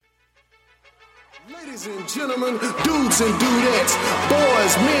Ladies and gentlemen, dudes and dudettes,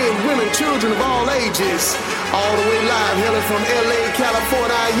 boys, men, women, children of all ages, all the way live, hailing from LA,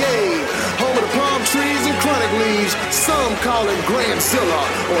 California, yay, home of the palm trees and chronic leaves. Some call him Grandzilla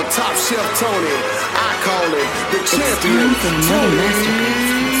or Top Chef Tony. I call him the champion, Tony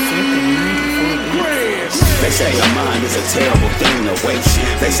Grand. They say a mind is a terrible thing to waste.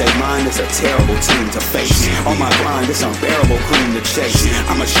 They say mine is a terrible team to face. On my grind, it's unbearable cream to chase.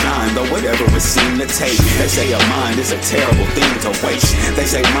 I'ma shine, though whatever it seem to take. They say a mind is a terrible thing to waste. They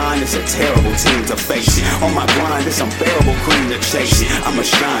say mine is a terrible team to face. On my grind, it's unbearable cream to chase. I'ma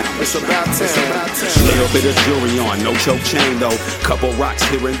shine, It's about time. little bit of jewelry on, no choke chain though. Couple rocks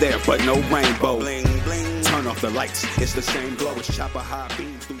here and there, but no rainbow. Turn off the lights, it's the same glow as chopper high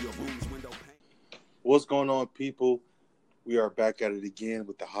beams through your room's window pane. What's going on, people? We are back at it again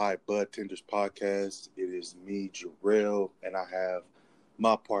with the High Bud Tenders podcast. It is me, Jarrell, and I have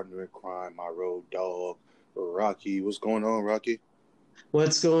my partner in crime, my road dog, Rocky. What's going on, Rocky?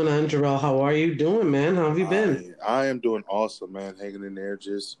 What's going on, Jarrell? How are you doing, man? How have you been? I am doing awesome, man. Hanging in there,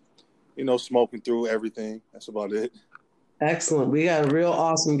 just, smoking through everything. That's about it. Excellent. We got a real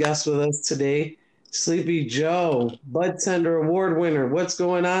awesome guest with us today. Sleepy Joe, Bud Tender Award winner. What's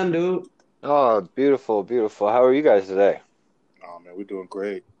going on, dude? Oh, beautiful, beautiful. How are you guys today? Oh, man, we're doing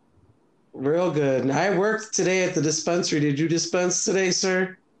great. Real good. I worked today at the dispensary. Did you dispense today,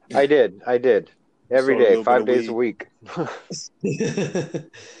 sir? I did. Every So a day, little 5 bit of days a week.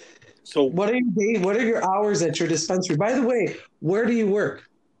 So, What are your hours at your dispensary? By the way, where do you work?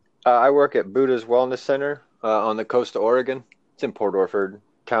 I work at Buddha's Wellness Center on the coast of Oregon. It's in Port Orford.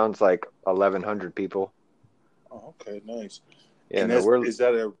 Town's like 1,100 people. oh, okay, nice. Yeah, And is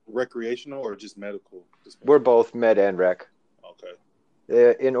that a recreational or just medical? we're both med and rec.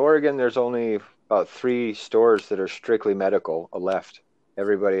 Okay. In Oregon, there's only about 3 stores that are strictly medical left.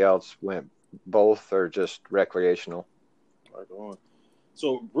 Everybody else went both or just recreational. Right on.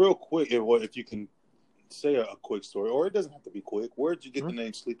 So, real quick, if you can say a quick story, or it doesn't have to be quick, where did you get the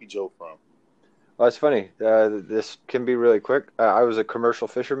name Sleepy Joe from? Well, it's funny. This can be really quick. I was a commercial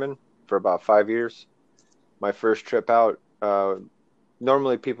fisherman for about 5 years. My first trip out,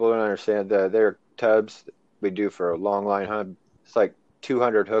 normally people don't understand that there are tubs we do for a long line hunt. It's like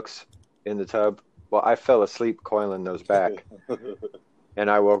 200 hooks in the tub. Well, I fell asleep coiling those back,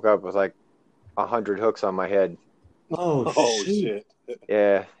 and I woke up with like 100 hooks on my head. Oh, Oh, shoot. shit.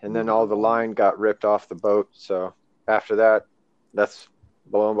 Yeah, and then all the line got ripped off the boat. So after that, that's,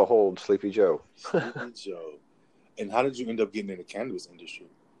 lo and behold, Sleepy Joe. Sleepy Joe. And how did you end up getting in the cannabis industry?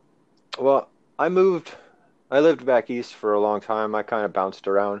 Well, I lived back east for a long time. I kind of bounced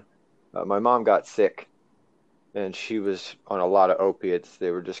around. My mom got sick, and she was on a lot of opiates.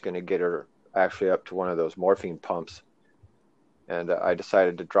 They were just going to get her actually up to one of those morphine pumps. And I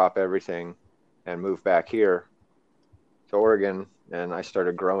decided to drop everything and move back here to Oregon, and I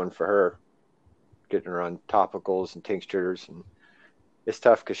started growing for her, getting her on topicals and tinctures. And it's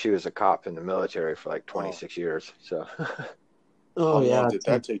tough because she was a cop in the military for like 26 years. So, Oh, How yeah. long did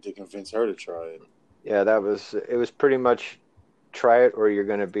that take to convince her to try it? yeah, it was pretty much try it or you're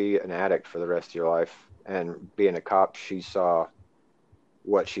going to be an addict for the rest of your life. And being a cop, she saw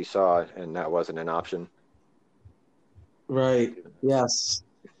what she saw, and that wasn't an option. Right. Yes.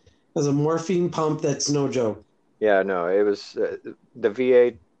 As a morphine pump, that's no joke. Yeah, no, it was the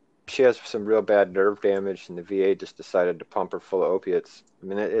VA. She has some real bad nerve damage, and the VA just decided to pump her full of opiates. I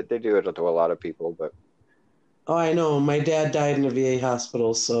mean, they do it to a lot of people, but Oh, I know. My dad died in a VA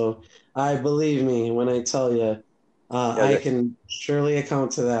hospital, so believe me when I tell you, I can surely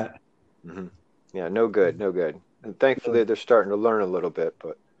account to that. mhm. Yeah, no good, no good. And thankfully, they're starting to learn a little bit,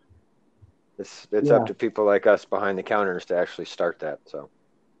 but it's Yeah. up to people like us behind the counters to actually start that. So.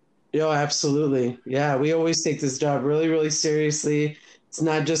 Yo, absolutely. Yeah, we always take this job really, really seriously. It's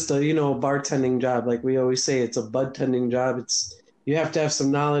not just a, bartending job. Like we always say, it's a bud tending job. You have to have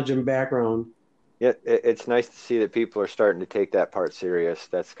some knowledge and background. Yeah, it's nice to see that people are starting to take that part serious.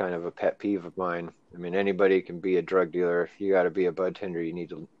 That's kind of a pet peeve of mine. I mean, anybody can be a drug dealer. If you got to be a bud tender, you need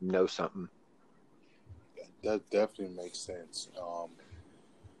to know something. That definitely makes sense.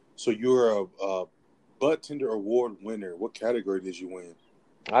 So you're a Bud Tender Award winner. What category did you win?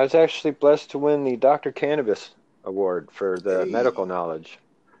 I was actually blessed to win the Dr. Cannabis Award for the Hey. medical knowledge.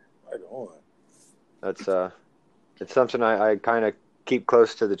 Right on. That's it's something I kind of keep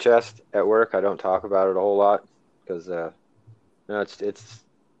close to the chest at work. I don't talk about it a whole lot because it's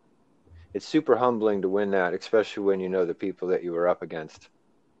super humbling to win that, especially when you know the people that you were up against.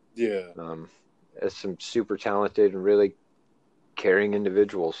 Yeah. As some super talented and really caring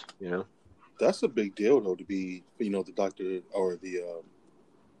individuals, That's a big deal, though, to be, the doctor or the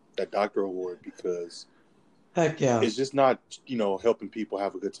that doctor award because Heck yeah. it's just not, helping people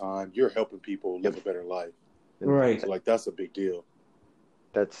have a good time. You're helping people live a better life. Right. So, like, that's a big deal.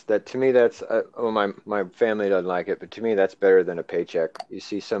 To me, that's my family doesn't like it, but to me that's better than a paycheck. You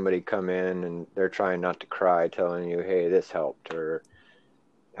see somebody come in and they're trying not to cry, telling you, hey, this helped, or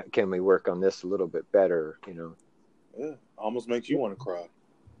can we work on this a little bit better, Yeah, almost makes you want to cry.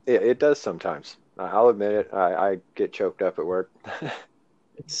 It does sometimes. I'll admit it. I get choked up at work.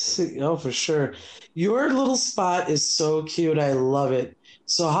 Oh, for sure. Your little spot is so cute. I love it.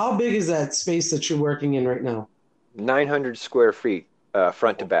 So how big is that space that you're working in right now? 900 square feet,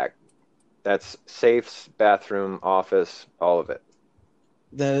 front to back. That's safes, bathroom, office, all of it.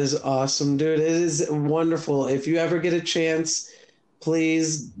 That is awesome, dude. It is wonderful. If you ever get a chance,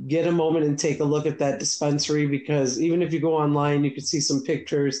 please get a moment and take a look at that dispensary because even if you go online, you can see some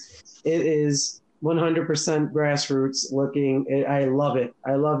pictures. It is 100% grassroots looking. I love it.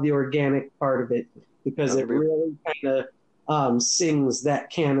 I love the organic part of it because it really kind of sings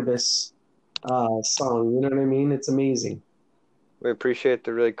that cannabis song. You know what I mean? It's amazing. We appreciate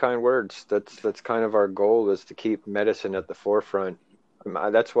the really kind words. That's kind of our goal is to keep medicine at the forefront.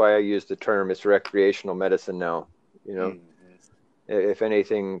 That's why I use the term it's recreational medicine now. If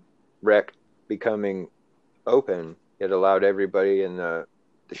anything, rec becoming open, it allowed everybody in the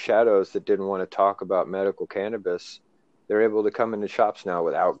shadows that didn't want to talk about medical cannabis. They're able to come into shops now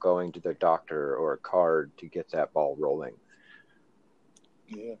without going to their doctor or a card to get that ball rolling.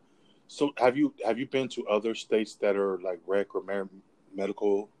 Yeah. So have you been to other states that are like rec or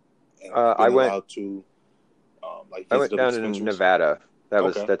medical? And I went down in Nevada.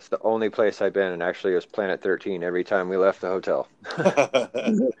 That's the only place I've been, and actually it was Planet 13 every time we left the hotel.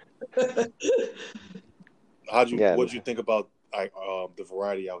 What'd you think about the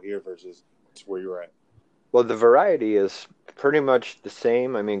variety out here versus where you're at? Well, the variety is pretty much the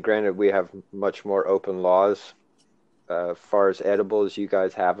same. I mean, granted, we have much more open laws. As far as edibles, you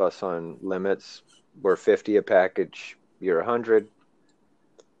guys have us on limits. We're 50 a package, you're 100.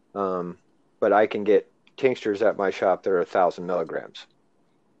 But I can get tinctures at my shop that are 1,000 milligrams.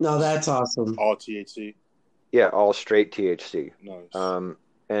 No, that's awesome. All THC? Yeah, all straight THC. Nice.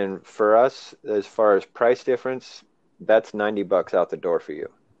 And for us, as far as price difference, that's $90 out the door for you.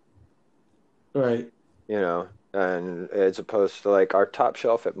 Right. And as opposed to like our top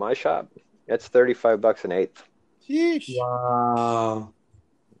shelf at my shop, it's $35 an eighth. Yeesh. Wow.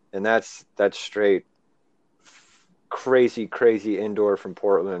 And that's straight crazy indoor from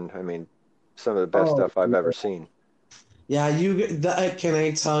Portland. I mean, some of the best stuff I've ever seen. Yeah, can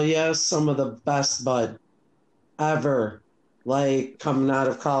I tell you some of the best bud ever, like coming out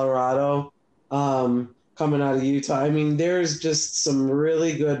of Colorado, coming out of Utah. I mean, there's just some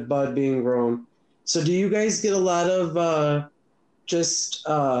really good bud being grown. So do you guys get a lot of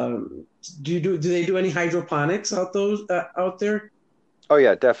do they do any hydroponics out there? Oh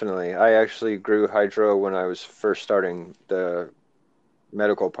yeah, definitely. I actually grew hydro when I was first starting the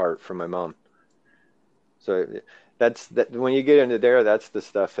medical part for my mom. So that's when you get into there, that's the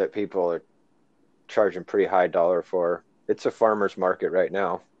stuff that people are charging pretty high dollar for. It's a farmer's market right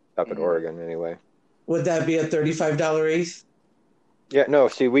now up in Oregon anyway. Would that be a $35 eighth? Yeah, no,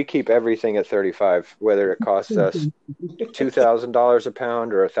 see, we keep everything at 35, whether it costs us $2,000 a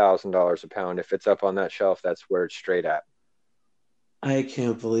pound or $1,000 a pound. If it's up on that shelf, that's where it's straight at. I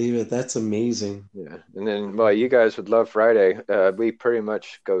can't believe it. That's amazing. Yeah. And then, well, you guys would love Friday. We pretty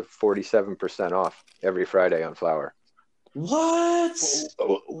much go 47% off every Friday on flower. What?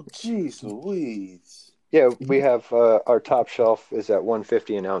 Oh, geez Louise. Yeah, we have our top shelf is at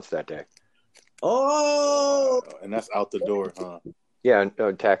 $150 an ounce that day. Oh! And that's out the door, huh? Yeah,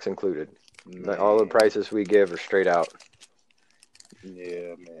 no tax included. Man. All the prices we give are straight out.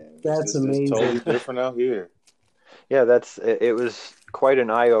 Yeah, man. That's amazing. It's totally different out here. Yeah, it was quite an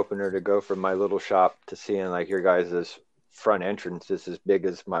eye opener to go from my little shop to seeing like your guys' front entrance is as big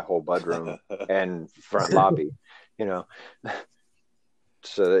as my whole bedroom and front lobby,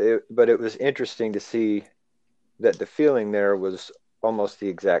 So, but it was interesting to see that the feeling there was almost the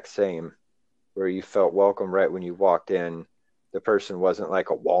exact same, where you felt welcome right when you walked in. The person wasn't like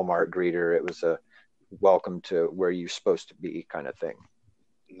a Walmart greeter; it was a welcome to where you're supposed to be kind of thing.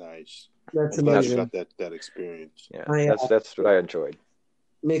 Nice. That's amazing. You got that experience. Yeah, that's what I enjoyed.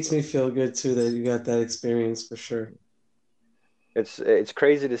 Makes me feel good too that you got that experience for sure. It's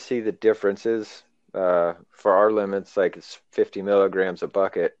crazy to see the differences. For our limits, like it's 50 milligrams a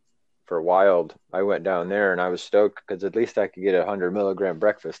bucket for wild. I went down there and I was stoked because at least I could get 100 milligram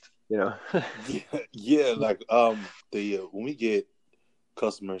breakfast. Yeah. Like when we get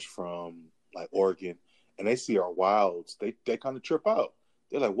customers from like Oregon and they see our wilds, they kind of trip out.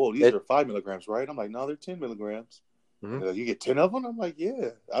 They're like, whoa, these are 5 milligrams, right? I'm like, no, they're 10 milligrams. Mhm. They're like, you get 10 of them? I'm like,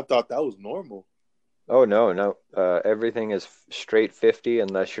 yeah. I thought that was normal. Oh, no. Everything is straight 50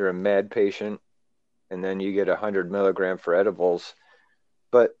 unless you're a med patient, and then you get 100 milligram for edibles.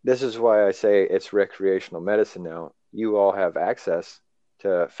 But this is why I say it's recreational medicine now. You all have access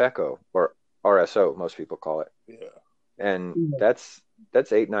to FECO, or RSO, most people call it. Yeah. And that's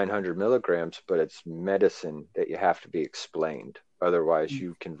 800-900 milligrams, but it's medicine that you have to be explained. Otherwise,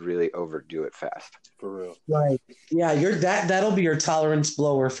 you can really overdo it fast. For real. Right. Yeah, that'll be your tolerance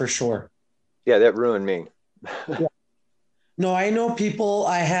blower for sure. Yeah, that ruined me. Yeah. No, I know people.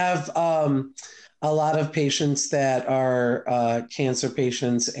 I have a lot of patients that are cancer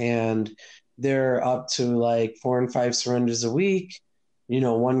patients, and they're up to like 4 and 5 syringes a week.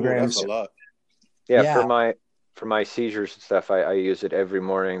 1 gram. That's a lot. Yeah. For my seizures and stuff, I use it every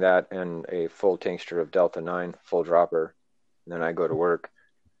morning, that and a full tincture of Delta-9, full dropper, and then I go to work.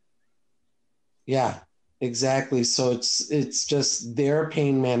 Yeah, exactly. So it's just their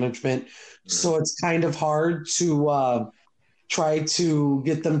pain management. So it's kind of hard to try to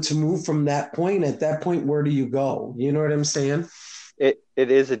get them to move from that point. At that point, where do you go? You know what I'm saying? It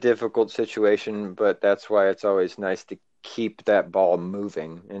is a difficult situation, but that's why it's always nice to keep that ball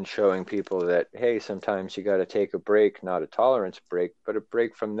moving and showing people that, hey, sometimes you got to take a break, not a tolerance break, but a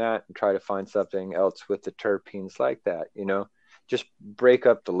break from that and try to find something else with the terpenes like that, just break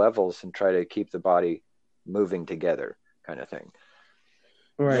up the levels and try to keep the body moving together, kind of thing.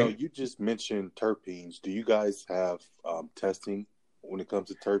 Right. You just mentioned terpenes. Do you guys have testing when it comes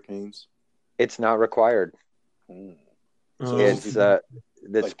to terpenes? It's not required. So it's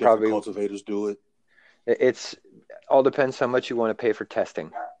that's probably cultivators do it. It's all depends how much you want to pay for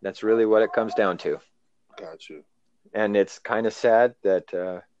testing. That's really what it comes down to. Gotcha. And it's kind of sad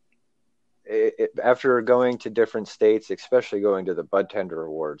that after going to different states, especially going to the Bud Tender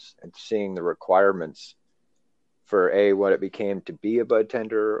Awards and seeing the requirements for what it became to be a bud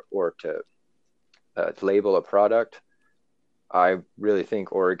tender or to label a product, I really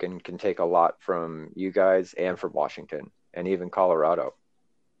think Oregon can take a lot from you guys and from Washington and even Colorado.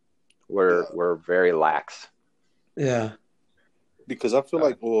 We're very lax. Yeah. Because I feel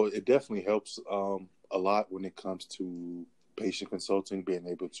like, it definitely helps a lot when it comes to patient consulting, being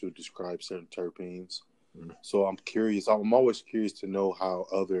able to describe certain terpenes. So I'm curious. I'm always curious to know how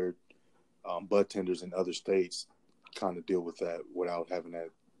other bud tenders in other states kind of deal with that without having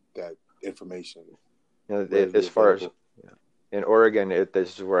that information. As far as in Oregon,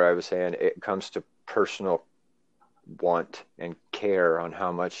 this is where I was saying it comes to personal want and care on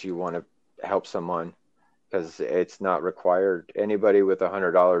how much you want to help someone, because it's not required. Anybody with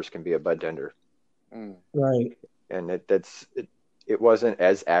 $100 can be a bud tender. Right. And it wasn't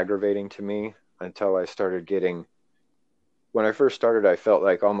as aggravating to me until I started getting. When I first started, I felt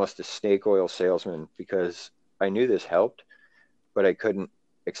like almost a snake oil salesman, because I knew this helped, but I couldn't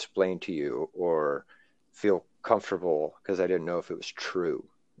explain to you or feel comfortable because I didn't know if it was true.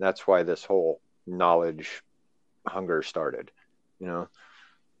 That's why this whole knowledge hunger started. I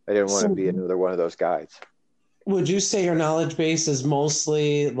didn't want to be another one of those guys. Would you say your knowledge base is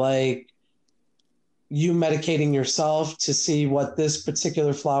mostly like you medicating yourself to see what this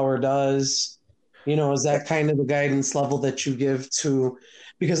particular flower does? Is that kind of the guidance level that you give to?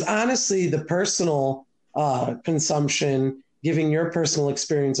 Because honestly, the personal consumption, giving your personal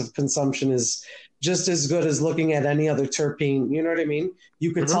experience of consumption is just as good as looking at any other terpene. You know what I mean?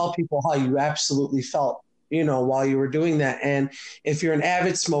 You could tell people how you absolutely felt, while you were doing that. And if you're an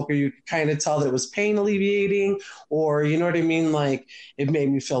avid smoker, you could kind of tell that it was pain alleviating, or, you know what I mean? Like it made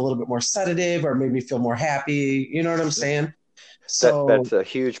me feel a little bit more sedative or made me feel more happy. You know what I'm saying? So that's a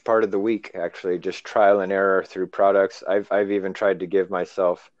huge part of the week, actually, just trial and error through products. I've even tried to give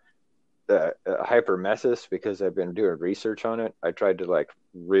myself the hypermesis because I've been doing research on it. I tried to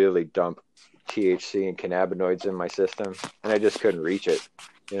really dump THC and cannabinoids in my system, and I just couldn't reach it,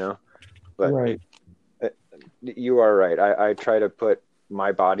 But right. You are right. I try to put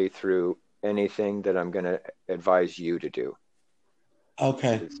my body through anything that I'm going to advise you to do.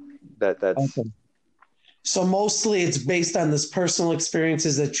 Okay. That's okay. So mostly it's based on this personal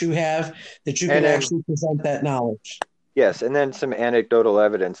experiences that you have, that you can actually present that knowledge. Yes, and then some anecdotal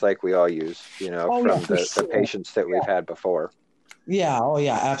evidence like we all use, from the patients that we've had before. Yeah,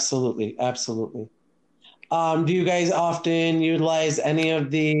 absolutely. Absolutely. Do you guys often utilize any of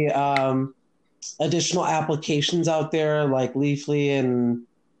the additional applications out there like Leafly and,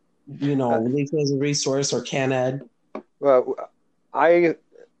 Leafly as a resource, or CanEd? Well, I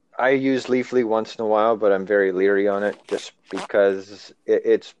use Leafly once in a while, but I'm very leery on it just because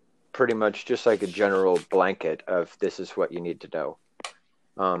it's pretty much just like a general blanket of this is what you need to know.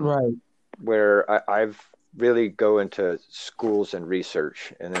 Right. Where I've really go into schools and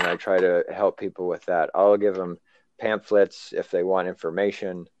research, and then I try to help people with that. I'll give them pamphlets if they want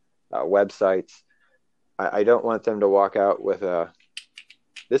information, websites. I don't want them to walk out with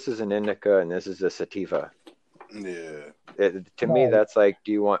this is an indica and this is a sativa. Yeah. To me, that's like,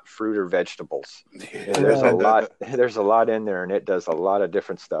 do you want fruit or vegetables? Yeah. There's a lot in there, and it does a lot of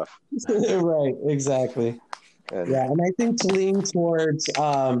different stuff. Right, exactly. And Yeah, and I think to lean towards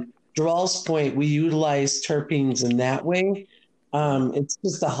Jarrell's point, we utilize terpenes in that way. It's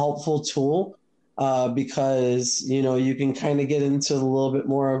just a helpful tool because you can kind of get into a little bit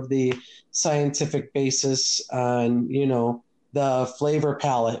more of the scientific basis on the flavor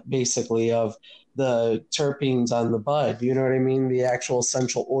palette basically of the terpenes on the bud. You know what I mean? The actual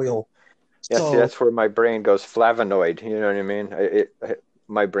essential oil. yeah, see, So that's where my brain goes flavonoid. You know what I mean?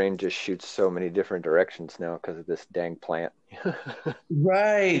 My brain just shoots so many different directions now because of this dang plant.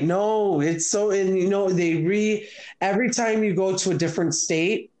 right, no, it's so, and every time you go to a different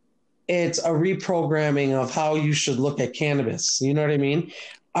state, it's a reprogramming of how you should look at cannabis. You know what I mean?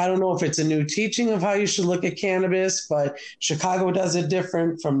 I don't know if it's a new teaching of how you should look at cannabis, but Chicago does it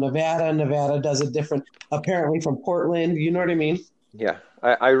different from Nevada. Nevada does it different, apparently from Portland. You know what I mean? Yeah,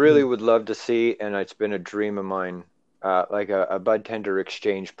 I really would love to see, and it's been a dream of mine, like a bud tender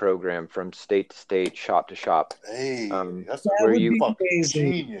exchange program from state to state, shop to shop. Hey, that's That Where would you be fucking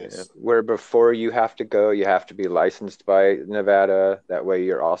amazing. genius. where before you have to go, you have to be licensed by Nevada. That way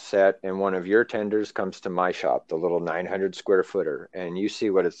you're all set. And one of your tenders comes to my shop, the little 900 square footer, and you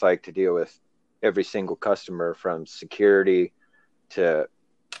see what it's like to deal with every single customer from security to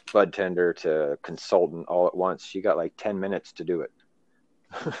bud tender to consultant all at once. You got like 10 minutes to do it.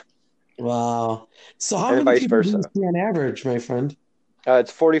 Wow. So how And many vice people do you versa. see on average, my friend? It's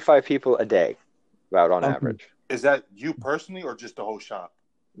 45 people a day, about on Okay. average. Is that you personally or just the whole shop?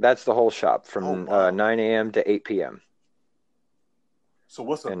 That's the whole shop from Oh, wow. 9 a.m. to 8 p.m. So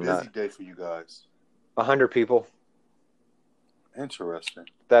what's a And, busy day for you guys? 100 people. Interesting.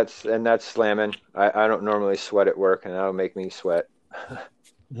 That's slamming. I don't normally sweat at work, and that'll make me sweat.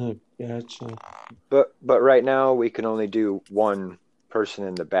 Oh, gotcha. But right now we can only do one person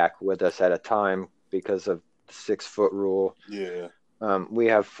in the back with us at a time because of the 6-foot rule. Yeah. We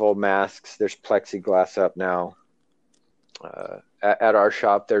have full masks. There's plexiglass up now. At our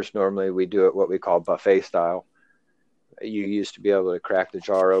shop, we do it what we call buffet style. You used to be able to crack the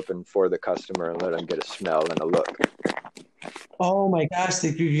jar open for the customer and let them get a smell and a look. Oh my gosh,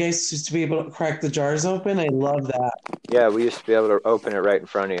 you guys used to be able to crack the jars open? I love that. Yeah, we used to be able to open it right in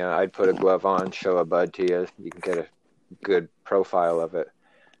front of you. I'd put a glove on, show a bud to you. You can get a good profile of it.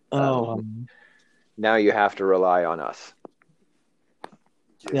 Oh, Now you have to rely on us.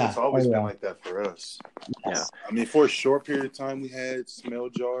 Yeah, it's always Oh, been yeah. like that for us. Yeah. I mean, for a short period of time, we had smell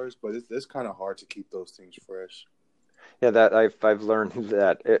jars, but it's kind of hard to keep those things fresh. Yeah, that I've learned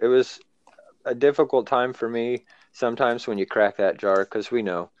that it was a difficult time for me sometimes when you crack that jar, because we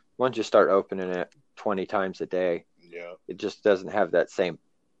know once you start opening it 20 times a day, Yeah. it just doesn't have that same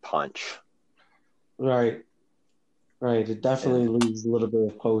punch. right. Right. It definitely loses a little bit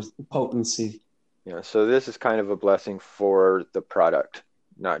of potency. Yeah, so this is kind of a blessing for the product,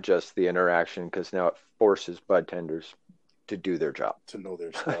 not just the interaction, because now it forces bud tenders to do their job. To know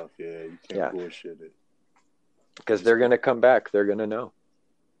their stuff. Yeah, you can't Yeah. bullshit it. Because they're going to come back. They're going to know.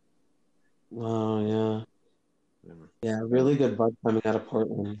 Oh, yeah. Yeah, really good bud coming out of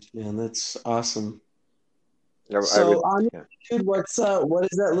Portland. Man, that's awesome. So, dude, what is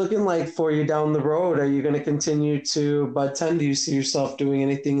that looking like for you down the road? Are you going to continue to bud tend? Do you see yourself doing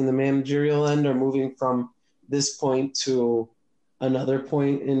anything in the managerial end or moving from this point to another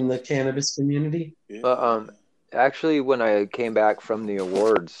point in the cannabis community? Yeah. Actually, when I came back from the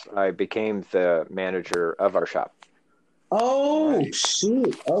awards, I became the manager of our shop. Oh, Nice.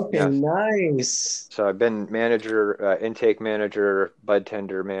 shoot. Okay, Yes. nice. So I've been manager, intake manager, bud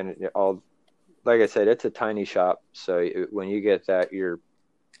tender manager, all. Like I said, it's a tiny shop. So when you get that, you're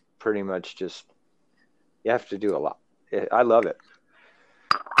pretty much you have to do a lot. I love it.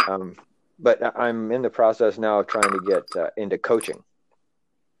 But I'm in the process now of trying to get into coaching.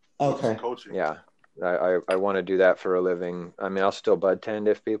 Okay. Coaching. Yeah. I want to do that for a living. I mean, I'll still bud tend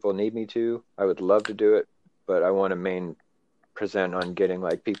if people need me to. I would love to do it, but I want to present on getting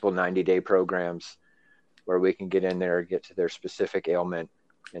like people 90-day programs where we can get in there and get to their specific ailment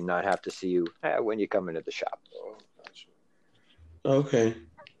and not have to see you when you come into the shop. Oh, gotcha. Okay.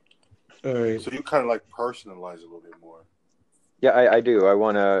 All right. So you kind of like personalize it a little bit more. Yeah, I do. I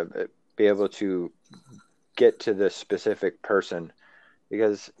want to be able to get to the specific person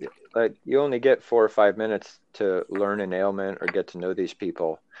because like you only get 4 or 5 minutes to learn an ailment or get to know these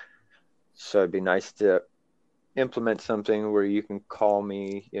people. So it'd be nice to implement something where you can call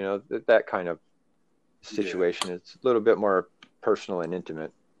me, that kind of situation. Yeah. It's a little bit more personal and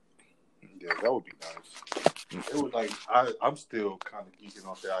intimate. Yeah, that would be nice. It would I'm still kind of geeking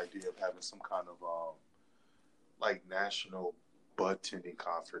off the idea of having some kind of like national bud tending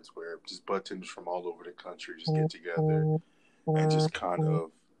conference where just bud tenders from all over the country just get together and just kind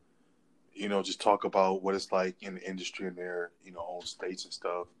of just talk about what it's like in the industry in their own states and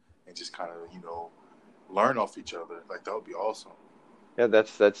stuff, and just kind of learn off each other. Like that would be awesome. Yeah,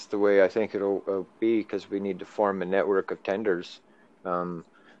 that's the way I think it'll be, because we need to form a network of tenders.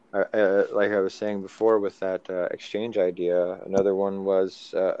 Like I was saying before with that exchange idea, another one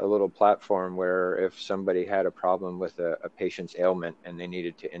was a little platform where if somebody had a problem with a patient's ailment and they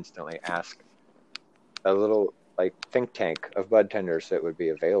needed to instantly ask, a little like think tank of bud tenders that would be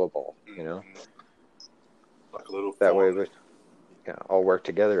available, Like a little that way we all work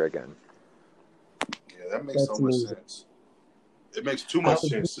together again. Yeah, that makes so much sense. It makes too much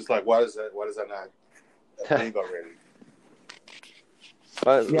sense. It's like, why is that not a thing already?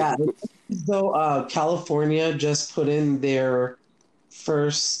 Yeah, so California just put in their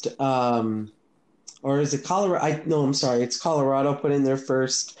first, or is it Colorado? No, I'm sorry, it's Colorado put in their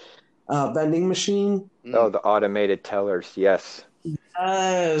first vending machine. Oh, the automated tellers, yes.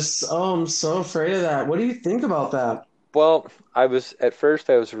 Yes. Oh, I'm so afraid of that. What do you think about that? Well, at first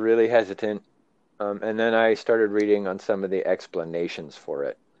I was really hesitant, and then I started reading on some of the explanations for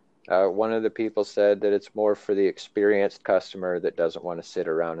it. One of the people said that it's more for the experienced customer that doesn't want to sit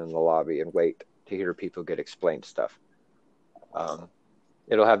around in the lobby and wait to hear people get explained stuff.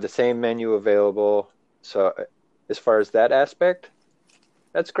 It'll have the same menu available. So as far as that aspect,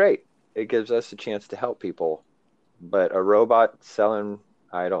 that's great. It gives us a chance to help people. But a robot selling,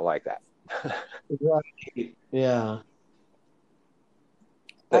 I don't like that. Right. Yeah.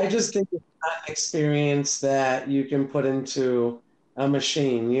 I just think it's not an experience that you can put into a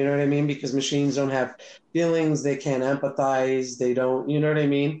machine. You know what I mean? Because machines don't have feelings. They can't empathize. They don't, you know what I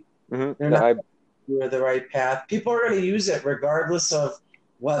mean? Mm-hmm. They're not doing the right path. People are going to use it regardless of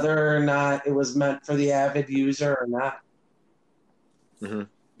whether or not it was meant for the avid user or not. Mm-hmm.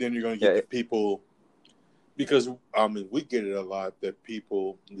 Then you're going to get the people, because we get it a lot, that the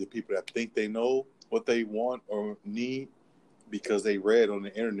people that think they know what they want or need because they read on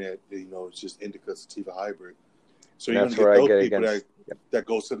the internet, it's just indica sativa hybrid. So you're going to get those people that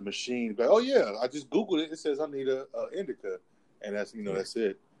goes to the machine, like, oh yeah, I just Googled it. It says I need a indica, and that's that's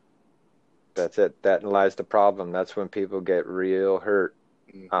it. That's it. That lies the problem. That's when people get real hurt.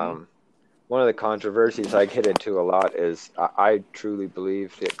 Mm-hmm. One of the controversies I get into a lot is I truly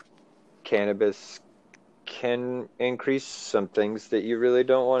believe that cannabis can increase some things that you really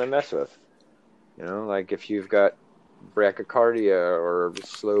don't want to mess with. Like if you've got bradycardia or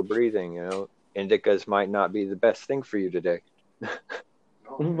slow breathing, indicas might not be the best thing for you today.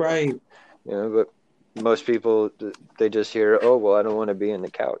 Right. But most people, they just hear, oh, well, I don't want to be in the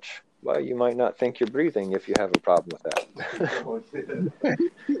couch. Well, you might not think you're breathing if you have a problem with that.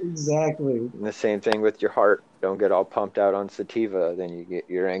 Exactly. And the same thing with your heart. Don't get all pumped out on sativa. Then you get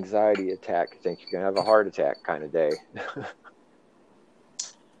your anxiety attack. You think you're going to have a heart attack kind of day.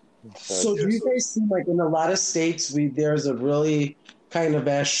 So do you guys see, like in a lot of states, there's a really kind of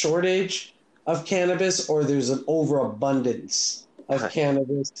a shortage of cannabis, or there's an overabundance of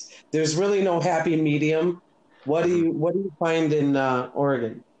cannabis? There's really no happy medium. What do you find in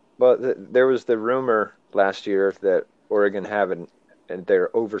Oregon? Well, there was the rumor last year that Oregon have their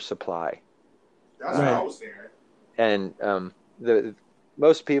oversupply. That's what I was hearing. And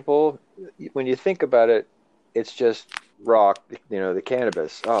most people, when you think about it, it's just raw, the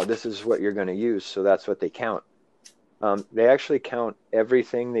cannabis. Oh, this is what you're going to use, so that's what they count. They actually count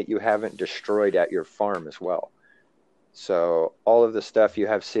everything that you haven't destroyed at your farm as well. So all of the stuff you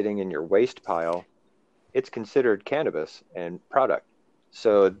have sitting in your waste pile, it's considered cannabis and product.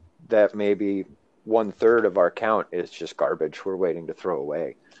 So that maybe 1/3 of our count is just garbage we're waiting to throw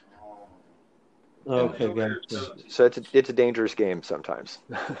away. Okay, gotcha. So it's a dangerous game sometimes.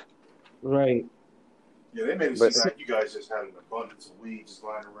 Right. Yeah, they made it seem like you guys just had an abundance of weed just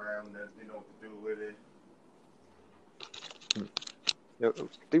lying around and they know what to do with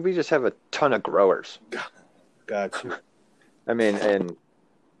it. We just have a ton of growers. Got you. I mean, and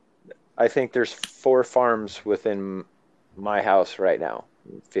I think there's 4 farms within my house right now,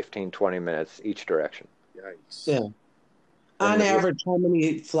 15, 20 minutes each direction. Yikes. Yeah. On average, how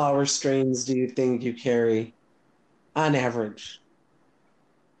many flower strains do you think you carry? On average.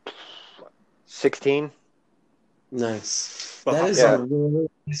 16. Nice. But That how, is Yeah, a really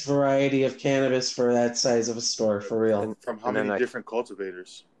nice variety of cannabis for that size of a store, for real. from how and then many different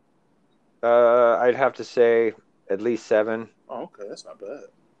cultivators? I'd have to say at least 7. Oh, okay, that's not bad. Um,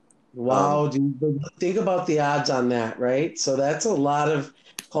 Wow, dude, think about the odds on that, right? So that's a lot of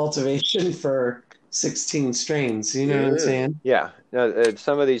cultivation for 16 strains. You know what I'm Yeah. saying? yeah, no,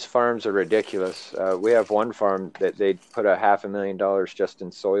 some of these farms are ridiculous. We have one farm that they put a $500,000 just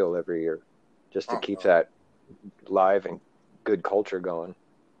in soil every year, just to Oh keep no, that live and good culture going.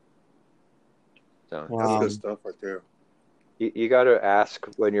 So that's Wow. good stuff right there. you got to ask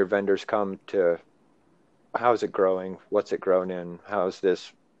when your vendors come to, how's it growing? What's it grown in? How's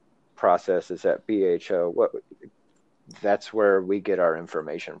this process? Is that BHO? What? That's where we get our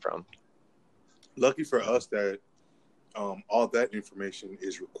information from. Lucky for us that all that information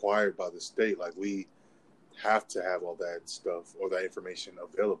is required by the state. Like we have to have all that stuff or that information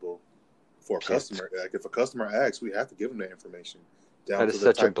available for a Yes. customer. Like if a customer asks, we have to give them that information down That to is the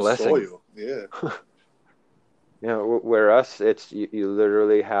such a type of blessing. soil. Yeah. You know, where us, it's you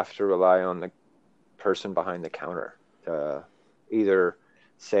literally have to rely on the person behind the counter to either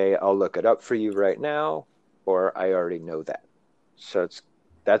say, I'll look it up for you right now, or I already know that. So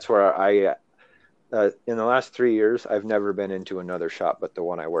that's where in the last 3 years, I've never been into another shop but the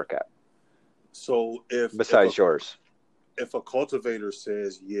one I work at, So besides yours. if a cultivator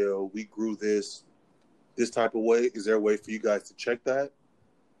says, "Yeah, we grew this type of way," is there a way for you guys to check that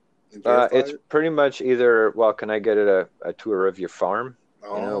and verify It's it? pretty much either, well, can I get a tour of your farm?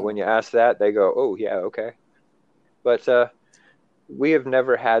 You know, when Oh, you ask that, they go, oh, yeah, okay. But we have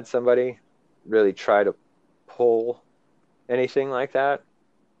never had somebody really try to pull anything like that.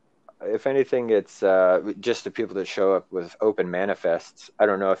 If anything, it's just the people that show up with open manifests. I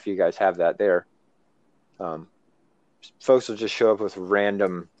don't know if you guys have that there. Um, Folks will just show up with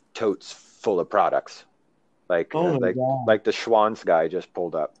random totes full of products, like Oh my God. like the Schwann's guy just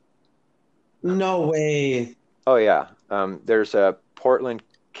pulled up. No way. Oh yeah, there's a Portland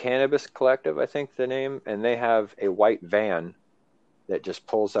Cannabis Collective, I think the name, and they have a white van that just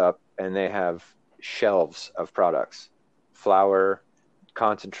pulls up, and they have shelves of products, flour,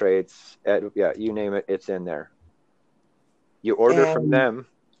 concentrates, yeah, you name it, it's in there. You order from And them,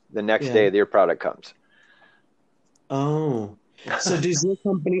 the next yeah. day your product comes. Oh. So does your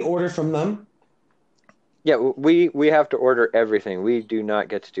company order from them? Yeah, we have to order everything. We do not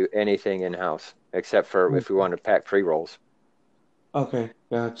get to do anything in house except for if we want to pack pre-rolls. Okay,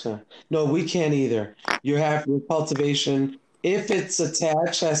 gotcha. No, we can't either. You have your cultivation. If it's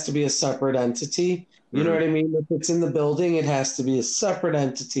attached, has to be a separate entity. You know Mhm. what I mean? If it's in the building, it has to be a separate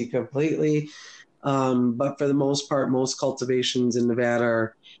entity completely. But for the most part, most cultivations in Nevada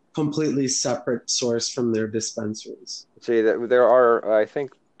are completely separate source from their dispensaries. See, that there are, I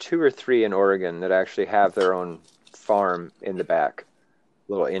think, 2 or 3 in Oregon that actually have their own farm in the back,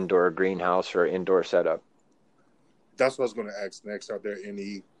 little indoor greenhouse or indoor setup. that's what I was going to ask next. Are there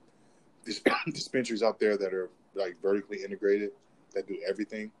any dispensaries out there that are like vertically integrated that do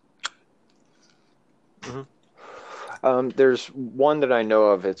everything? There's one that I know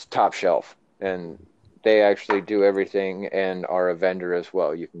of. It's Top Shelf, and they actually do everything and are a vendor as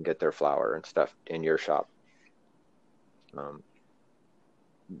well. You can get their flour and stuff in your shop.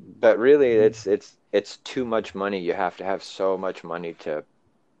 But really, it's too much money. You have to have so much money to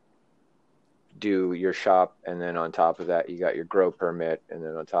do your shop, and then on top of that, you got your grow permit, and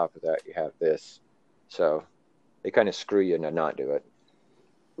then on top of that, you have this. So they kind of screw you to not do it.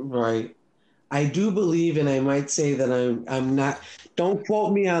 Right. I do believe, and I might say that I'm not. Don't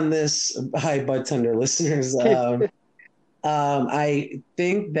quote me on this, hi bud tender listeners. I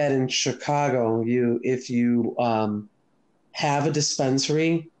think that in Chicago, if you have a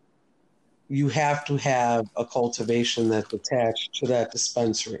dispensary, you have to have a cultivation that's attached to that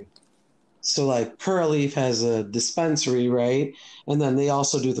dispensary. So, like Curaleaf has a dispensary, right? And then they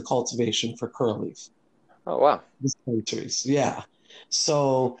also do the cultivation for Curaleaf Oh wow. dispensaries. Yeah.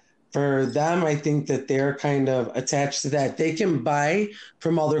 So for them, I think that they're kind of attached to that. They can buy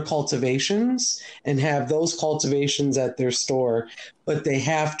from other cultivations and have those cultivations at their store, but they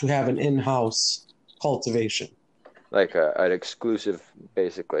have to have an in-house cultivation. Like an exclusive,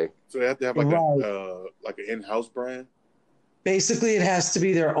 basically. So they have to have Right. like an in-house brand. Basically, it has to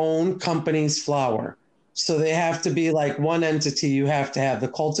be their own company's flower. So they have to be like one entity. You have to have the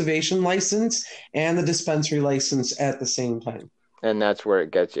cultivation license and the dispensary license at the same time. And that's where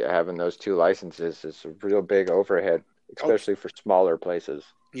it gets you. Having those 2 licenses is a real big overhead, especially for smaller places.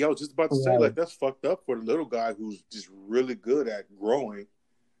 Yeah, I was just about to say, Right. like, that's fucked up for the little guy who's just really good at growing,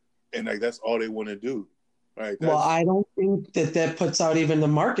 and like that's all they want to do. Right? Well, That's I don't think that puts out even the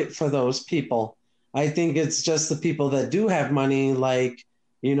market for those people. I think it's just the people that do have money, like,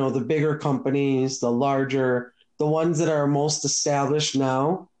 the bigger companies, the larger, the ones that are most established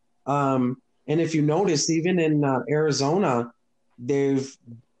now. And if you notice, even in Arizona, they've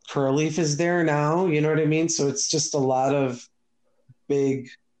Curleaf is there now. You know what I mean? So it's just a lot of big,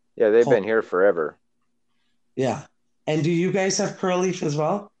 Yeah, they've been here forever. yeah. And do you guys have Curleaf as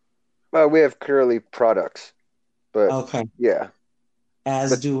well? Well, we have Curleaf products, but Okay, yeah,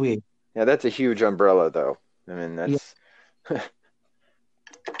 as but do we. yeah, that's a huge umbrella, though. I mean, Yeah. that's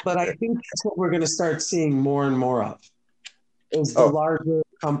But I think that's what we're going to start seeing more and more of. Is the oh, larger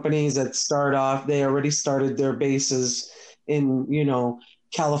companies that start off, they already started their bases in,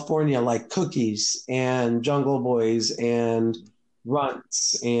 California, like Cookies and Jungle Boys and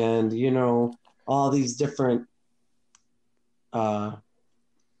Runts and, all these different uh,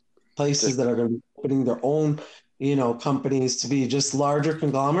 places just that are going to be opening their own, companies to be just larger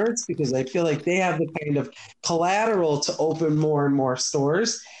conglomerates because I feel like they have the kind of collateral to open more and more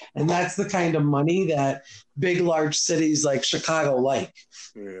stores. And that's the kind of money that big, large cities like Chicago like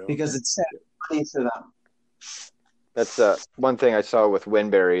Yeah. because it's money to them. that's one thing I saw with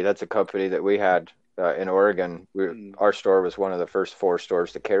Winberry. That's a company that we had in Oregon. Our store was one of the first 4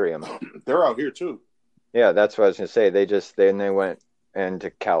 stores to carry them. They're out here too. Yeah, that's what I was gonna say. They went into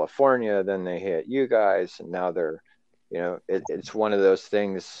California, then they hit you guys, and now they're, it's one of those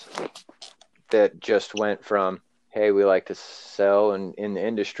things that just went from, hey, we like to sell in the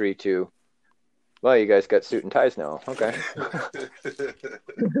industry to, well, you guys got suit and ties now. Okay.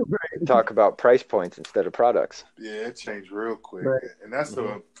 Talk about price points instead of products. Yeah, it changed real quick. Right. And that's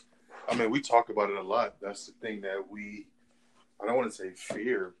we talk about it a lot. That's the thing that I don't want to say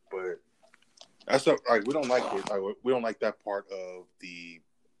fear, but that's like we don't like it. Like, we don't like that part of the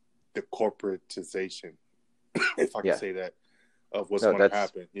corporatization, if I can say that, of what's going to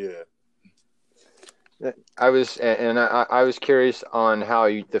happen. Yeah. I was curious on how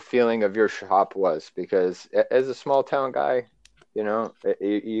the feeling of your shop was, because as a small town guy,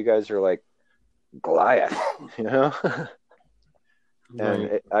 you guys are like Goliath,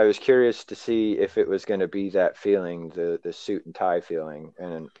 and I was curious to see if it was going to be that feeling, the suit and tie feeling,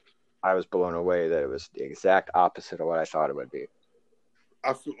 and I was blown away that it was the exact opposite of what I thought it would be.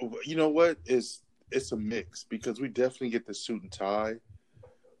 I feel, you know what, it's a mix because we definitely get the suit and tie.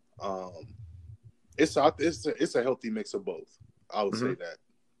 It's a healthy mix of both. I would say that.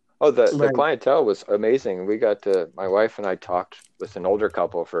 Oh, the clientele was amazing. We got my wife and I talked with an older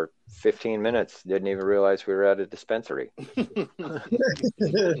couple for 15 minutes. Didn't even realize we were at a dispensary.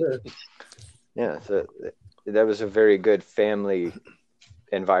 Yeah, so that was a very good family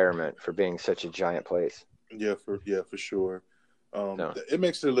environment for being such a giant place. Yeah, for sure. It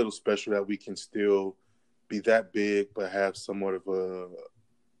makes it a little special that we can still be that big, but have somewhat of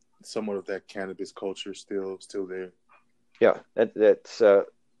that cannabis culture still there. Yeah, that's.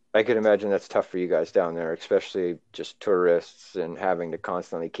 I could imagine that's tough for you guys down there, especially just tourists and having to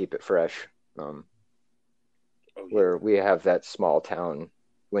constantly keep it fresh. Where we have that small town.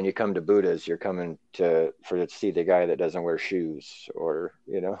 When you come to Buddha's, you're coming to see the guy that doesn't wear shoes, or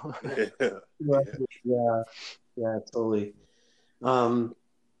Yeah, totally.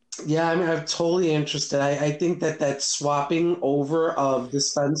 Yeah, I mean, I'm totally interested. I think that swapping over of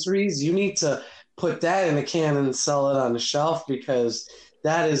dispensaries, you need to put that in a can and sell it on the shelf because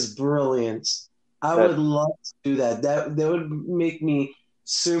that is brilliant. I would love to do that. That would make me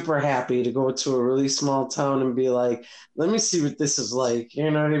super happy to go to a really small town and be like, let me see what this is like. You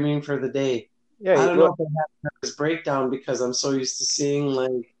know what I mean? For the day. Yeah, I don't know if I have this breakdown because I'm so used to seeing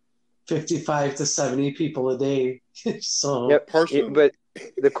like 55 to 70 people a day. So but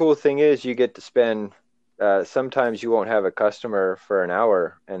the cool thing is you get to spend sometimes you won't have a customer for an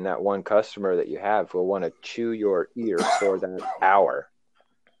hour, and that one customer that you have will want to chew your ear for that hour,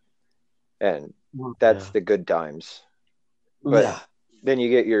 and that's the good times. But then you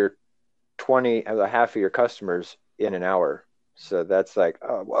get your 20 half of your customers in an hour, so that's like,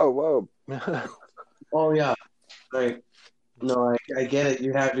 oh, whoa. Oh yeah, right. No, I get it.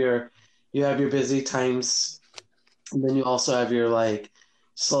 You have your busy times, and then you also have your like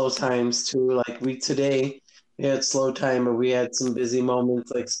slow times too. Like today we had slow time, but we had some busy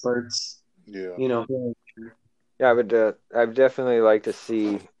moments like spurts. Yeah. Yeah, I would. I'd definitely like to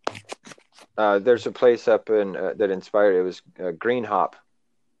see. There's a place up in that inspired. It was Green Hop,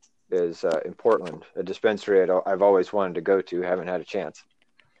 is in Portland, a dispensary I've always wanted to go to. Haven't had a chance,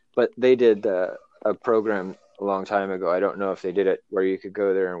 but they did a program a long time ago. I don't know if they did it where you could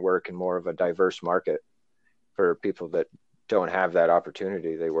go there and work in more of a diverse market for people that don't have that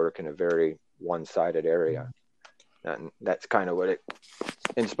opportunity. They work in a very one-sided area, and that's kind of what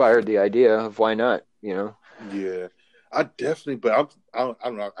inspired the idea of why not, you know? Yeah, I definitely, but I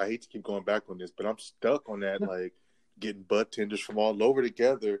don't know. I hate to keep going back on this, but I'm stuck on that, like getting bud tenders from all over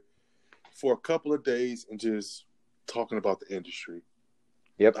together for a couple of days and just talking about the industry.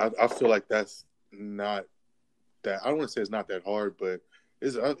 Yep. I feel like that's not that. I don't want to say it's not that hard, but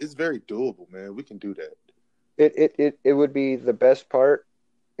it's very doable, man. We can do that. It would be the best part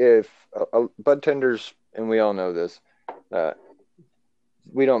if bud tenders, and we all know this,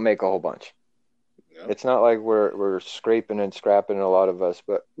 we don't make a whole bunch. Yeah. It's not like we're scraping and scrapping, a lot of us,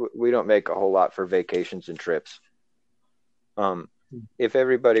 but we don't make a whole lot for vacations and trips. If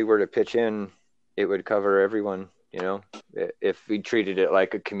everybody were to pitch in, it would cover everyone, you know. If we treated it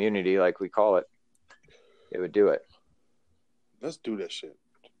like a community, like we call it, it would do it. Let's do that shit.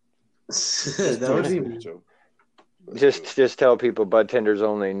 That would be Joe. Just tell people bud tenders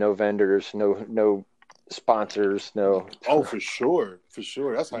only, no vendors, no sponsors, no. Oh, for sure.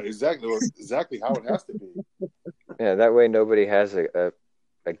 That's exactly how it has to be. Yeah, that way nobody has a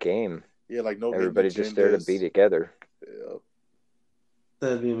game. Yeah, like no. Everybody's just there to be together. Yeah.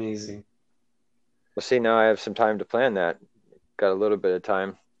 that'd be amazing. Well, see, now I have some time to plan that. Got a little bit of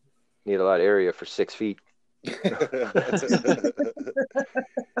time. Need a lot of area for 6 feet.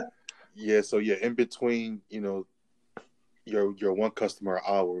 Yeah, so yeah, in between, you know, your one customer an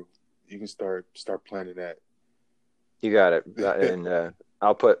hour, you can start planning that. You got it, and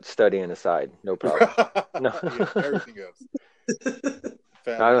I'll put studying aside. No problem. No, Yeah, everything else.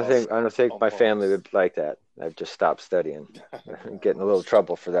 I don't think my family would like that. I've just stopped studying. I'm getting a little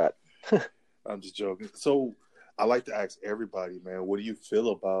trouble for that. I'm just joking. So I like to ask everybody, man, what do you feel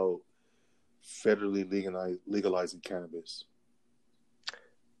about federally legalizing cannabis?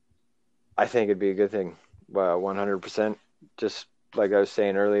 I think it'd be a good thing. Well, 100%. Just like I was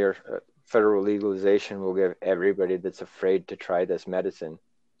saying earlier, federal legalization will give everybody that's afraid to try this medicine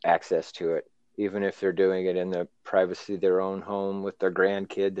access to it, even if they're doing it in the privacy of their own home with their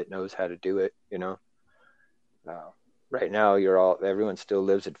grandkid that knows how to do it, you know. Right now, everyone still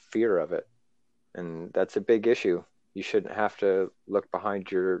lives in fear of it, and that's a big issue. You shouldn't have to look behind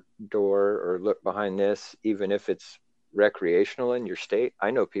your door or look behind this, even if it's recreational in your state.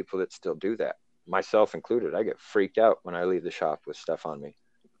 I know people that still do that, myself included. I get freaked out when I leave the shop with stuff on me.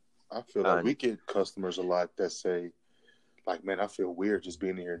 I feel like we get customers a lot that say, like, man, I feel weird just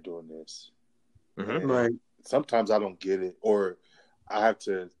being here doing this. Mm-hmm. Right. Sometimes I don't get it, or I have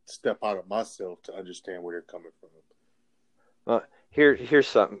to step out of myself to understand where they're coming from. Here's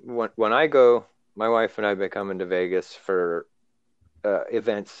something. When I go, my wife and I have been coming to Vegas for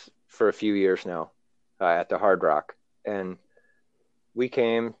events for a few years now at the Hard Rock. And we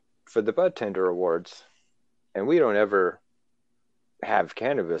came for the Bud Tender Awards, and we don't ever have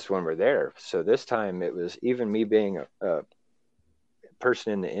cannabis when we're there. So this time it was, even me being a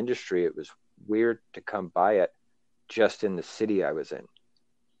person in the industry, it was weird to come by it just in the city I was in.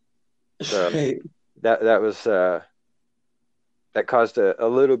 So Right. that was that caused a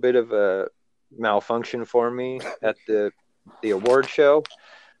little bit of a malfunction for me at the award show,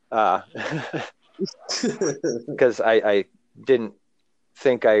 because I didn't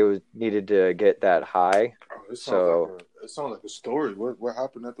think I needed to get that high. It sounds like a story. What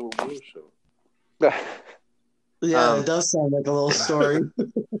happened at the award show? Yeah, it does sound like a little story.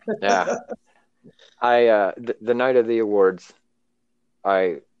 Yeah. The night of the awards,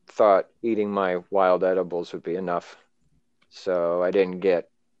 I thought eating my wild edibles would be enough, so I didn't get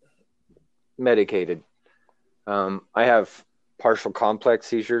medicated. I have partial complex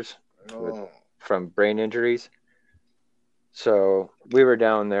seizures from brain injuries. So we were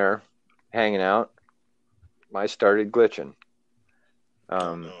down there hanging out. I started glitching.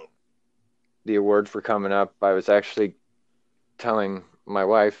 The awards were coming up. I was actually telling my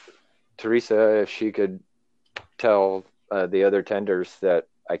wife, Teresa, if she could tell the other tenders that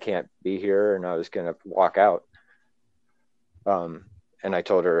I can't be here and I was going to walk out. And I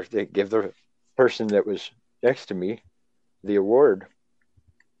told her to give the person that was next to me the award.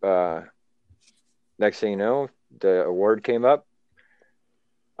 Next thing you know, the award came up.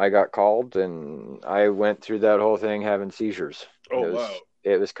 I got called and I went through that whole thing having seizures. Wow.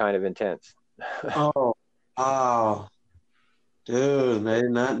 It was kind of intense. Oh, wow. Dude, I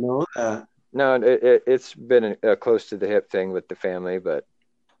did not know that. No, it's been a close to the hip thing with the family, but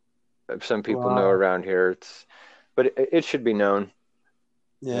some people know around here. But it should be known.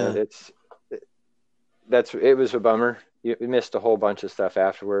 Yeah. It was a bummer. You missed a whole bunch of stuff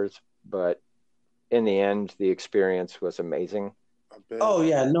afterwards, but in the end, the experience was amazing. Oh,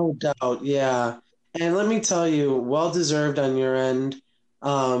 yeah, no doubt. Yeah. And let me tell you, well deserved on your end.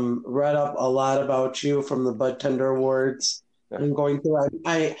 Read up a lot about you from the Bud Tender Awards. I'm going through.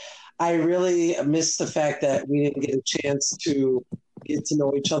 I really miss the fact that we didn't get a chance to get to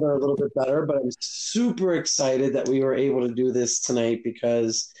know each other a little bit better, but I'm super excited that we were able to do this tonight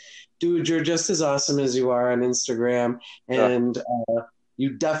because, dude, you're just as awesome as you are on Instagram, and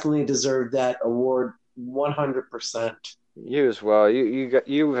you definitely deserve that award 100%. You as well.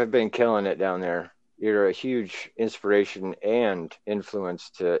 You have been killing it down there. You're a huge inspiration and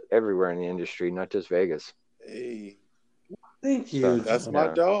influence to everywhere in the industry, not just Vegas. Hey, Thank you. that's my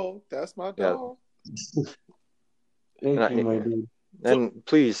dog. That's my dog. Thank you, my dude. And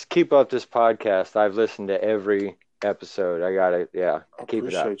please keep up this podcast. I've listened to every episode. I gotta, keep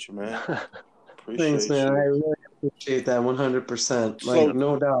it up. Appreciate you, man. Thanks, man. I really appreciate that 100%. Like,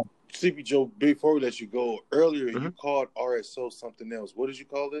 no doubt. Sleepy Joe, before we let you go, earlier you called RSO something else. What did you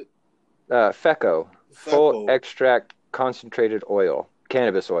call it? FECO, full extract concentrated oil,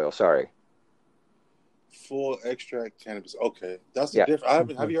 cannabis oil. Sorry. Full extract cannabis. Okay, that's a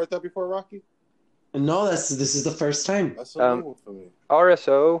different. Have you heard that before, Rocky? No, this is the first time. That's a new one for me.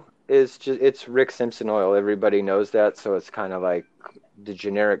 RSO is it's Rick Simpson oil. Everybody knows that, so it's kind of like the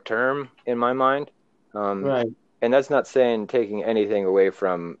generic term in my mind. Right. And that's not saying taking anything away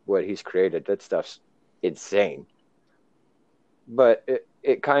from what he's created. That stuff's insane. But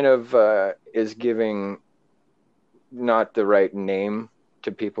it kind of is giving not the right name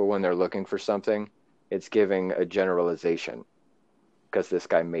to people when they're looking for something. It's giving a generalization because this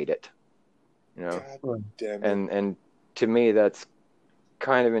guy made it. You know? God damn it. And to me, that's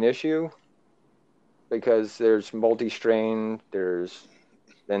kind of an issue because there's multi-strain,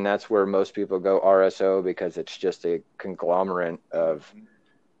 and that's where most people go RSO because it's just a conglomerate of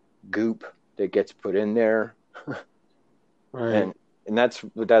goop that gets put in there. Right. And that's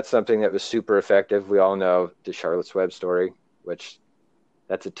something that was super effective. We all know the Charlotte's Web story, which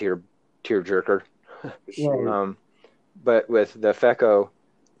that's a tear jerker. Right. But with the FECO,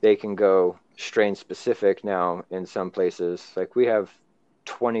 they can go strain specific now in some places. Like we have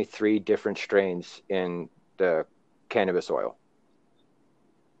 23 different strains in the cannabis oil.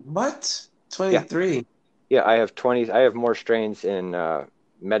 What? 23? Yeah, I have more strains in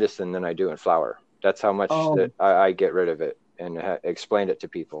medicine than I do in flower. That's how much that I get rid of it and explained it to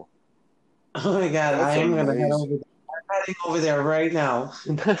people. Oh my God, That's I'm going to head over amazing. there. I'm heading over there right now.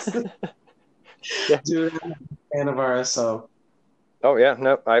 Dude, I'm a fan of RSO. Oh, yeah.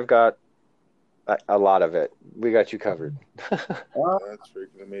 No, I've got a lot of it. We got you covered. That's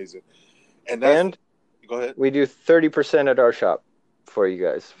freaking amazing. And go ahead. We do 30% at our shop for you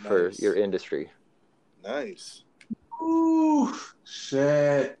guys, for your industry. Nice. Ooh,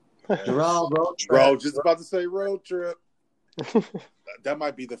 shit. Road trip. Bro, just about to say road trip. That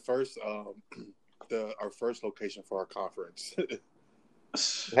might be the first, our first location for our conference.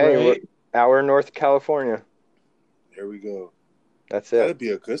 Hey, we're hour North California. There we go. That's it. That'd be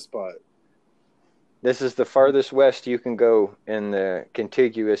a good spot. This is the farthest west you can go in the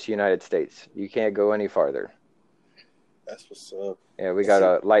contiguous United States. You can't go any farther. That's what's up. Yeah, we got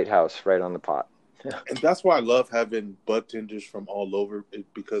a lighthouse right on the pot. And that's why I love having bud tenders from all over,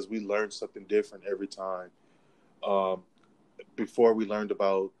 because we learn something different every time. Before we learned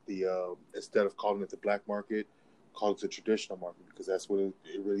about the, instead of calling it the black market, call it the traditional market, because that's what it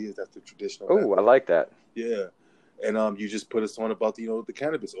really is. That's the traditional. Oh, I like that. Yeah. And you just put us on about the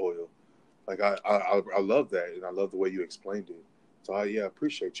cannabis oil. Like I love that, and I love the way you explained it. So I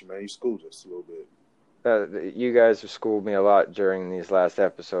appreciate you, man. You schooled us a little bit. You guys have schooled me a lot during these last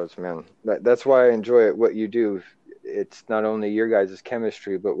episodes, man. That's why I enjoy it. What you do, it's not only your guys'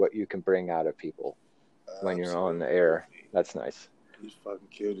 chemistry, but what you can bring out of people when you're on the air. That's nice. You fucking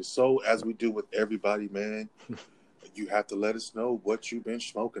killed it. So as we do with everybody, man, you have to let us know what you've been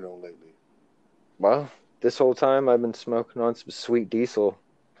smoking on lately. Well, this whole time I've been smoking on some sweet diesel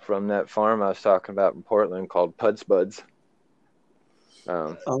from that farm I was talking about in Portland called Puds Buds.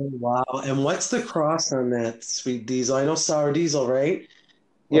 Oh, wow. And what's the cross on that sweet diesel? I know sour diesel, right?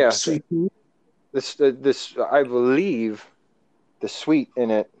 Yeah. Sweet. This I believe the sweet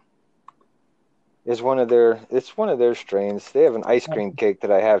in it is one of their strains. They have an ice cream cake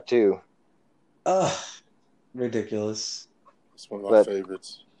that I have too. Ugh, ridiculous. It's one of my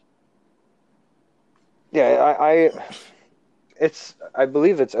favorites. Yeah, I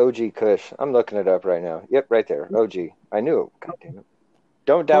believe it's OG Kush. I'm looking it up right now. Yep, right there. OG. I knew it. God damn it.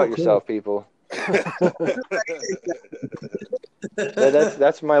 Don't doubt yourself, people.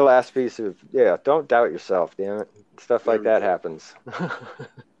 That's my last piece of don't doubt yourself, damn it. Stuff like that happens.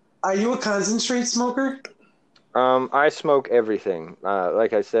 Are you a concentrate smoker? I smoke everything.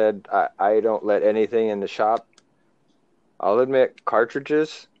 Like I said, I don't let anything in the shop. I'll admit,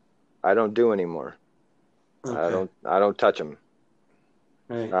 cartridges, I don't do anymore. Okay. I don't touch them.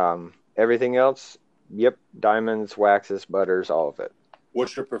 Right. Everything else, yep, diamonds, waxes, butters, all of it.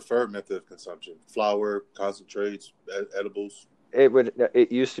 What's your preferred method of consumption? Flour, concentrates, edibles?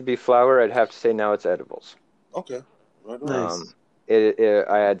 It used to be flour. I'd have to say now it's edibles. Okay, right on. Nice.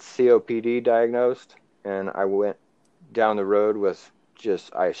 I had COPD diagnosed, and I went down the road with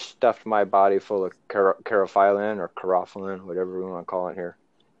I stuffed my body full of carofilin or carofilin, whatever we want to call it here,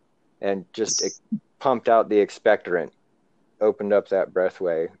 and it pumped out the expectorant, opened up that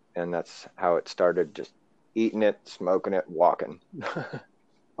breathway, and that's how it started. Just eating it, smoking it, walking.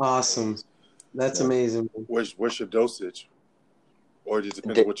 Awesome. That's Yeah. amazing. What's your dosage? Or it just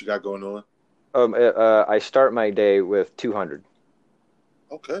depends on what you got going on? I start my day with 200.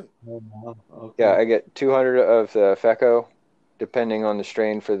 Okay. Oh, wow. Okay. Yeah, I get 200 of the FECO, depending on the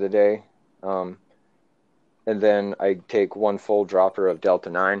strain for the day. And then I take one full dropper of Delta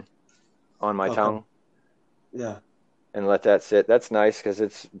 9 on my Okay. tongue Yeah. and let that sit. That's nice because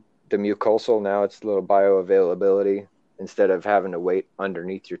it's the mucosal. Now it's a little bioavailability. Instead of having to wait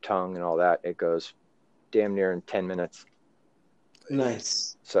underneath your tongue and all that, it goes damn near in 10 minutes.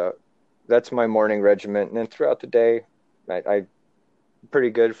 Nice. So that's my morning regimen. And then throughout the day, I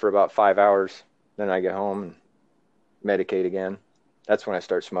pretty good for about 5 hours. Then I get home and medicate again. That's when I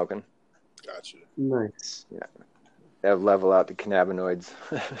start smoking. Gotcha. Nice. That level out the cannabinoids.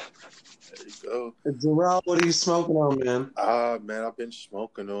 There you go. Jarrell, what are you smoking on, man? Man, I've been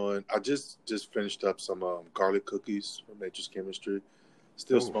smoking on. I just finished up some garlic cookies from Nature's Chemistry.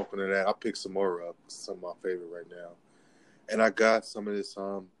 Still Ooh. smoking on that. I'll pick some more up. Some of my favorite right now. And I got some of this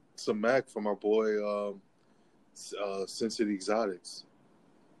some Mac from our boy Sin City Exotics.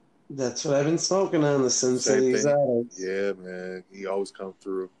 That's what I've been smoking on, the Sin Same City thing. Exotics. Yeah, man. He always come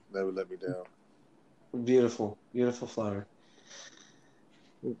through. Never let me down. Beautiful, beautiful flower.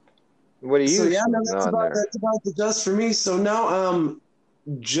 What are you So yeah, no, smoking on there? that's about the dust for me. So now,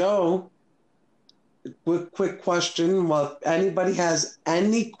 Joe, quick question. Well, if anybody has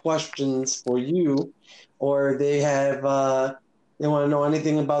any questions for you, or they have they want to know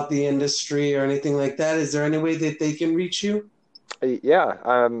anything about the industry or anything like that, is there any way that they can reach you?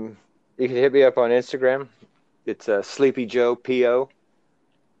 Yeah, you can hit me up on Instagram. It's Sleepy Joe PO,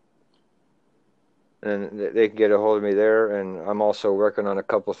 and they can get a hold of me there. And I'm also working on a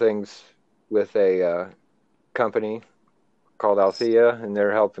couple things with a company called Althea, and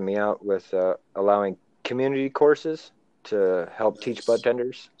they're helping me out with allowing community courses to help teach bud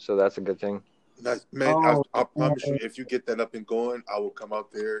tenders. So that's a good thing. Nice. Man, Oh, I promise you, if you get that up and going, I will come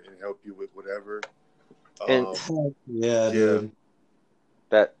out there and help you with whatever. And yeah, dude.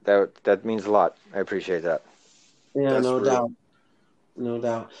 That means a lot. I appreciate that. Yeah, That's no real. doubt. No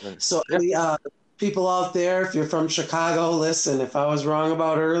doubt. So, Yeah. any people out there, if you're from Chicago, listen, if I was wrong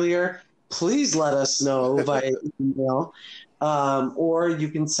about earlier, please let us know by email. Or you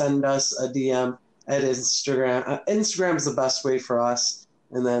can send us a DM at Instagram. Instagram is the best way for us,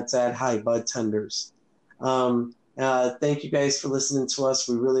 and that's at Hi Bud Tenders. Thank you guys for listening to us.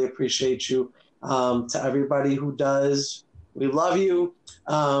 We really appreciate you. To everybody who does, we love you.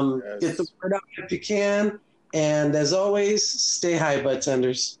 Get the word out if you can. And as always, stay high, Bud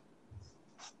Tenders.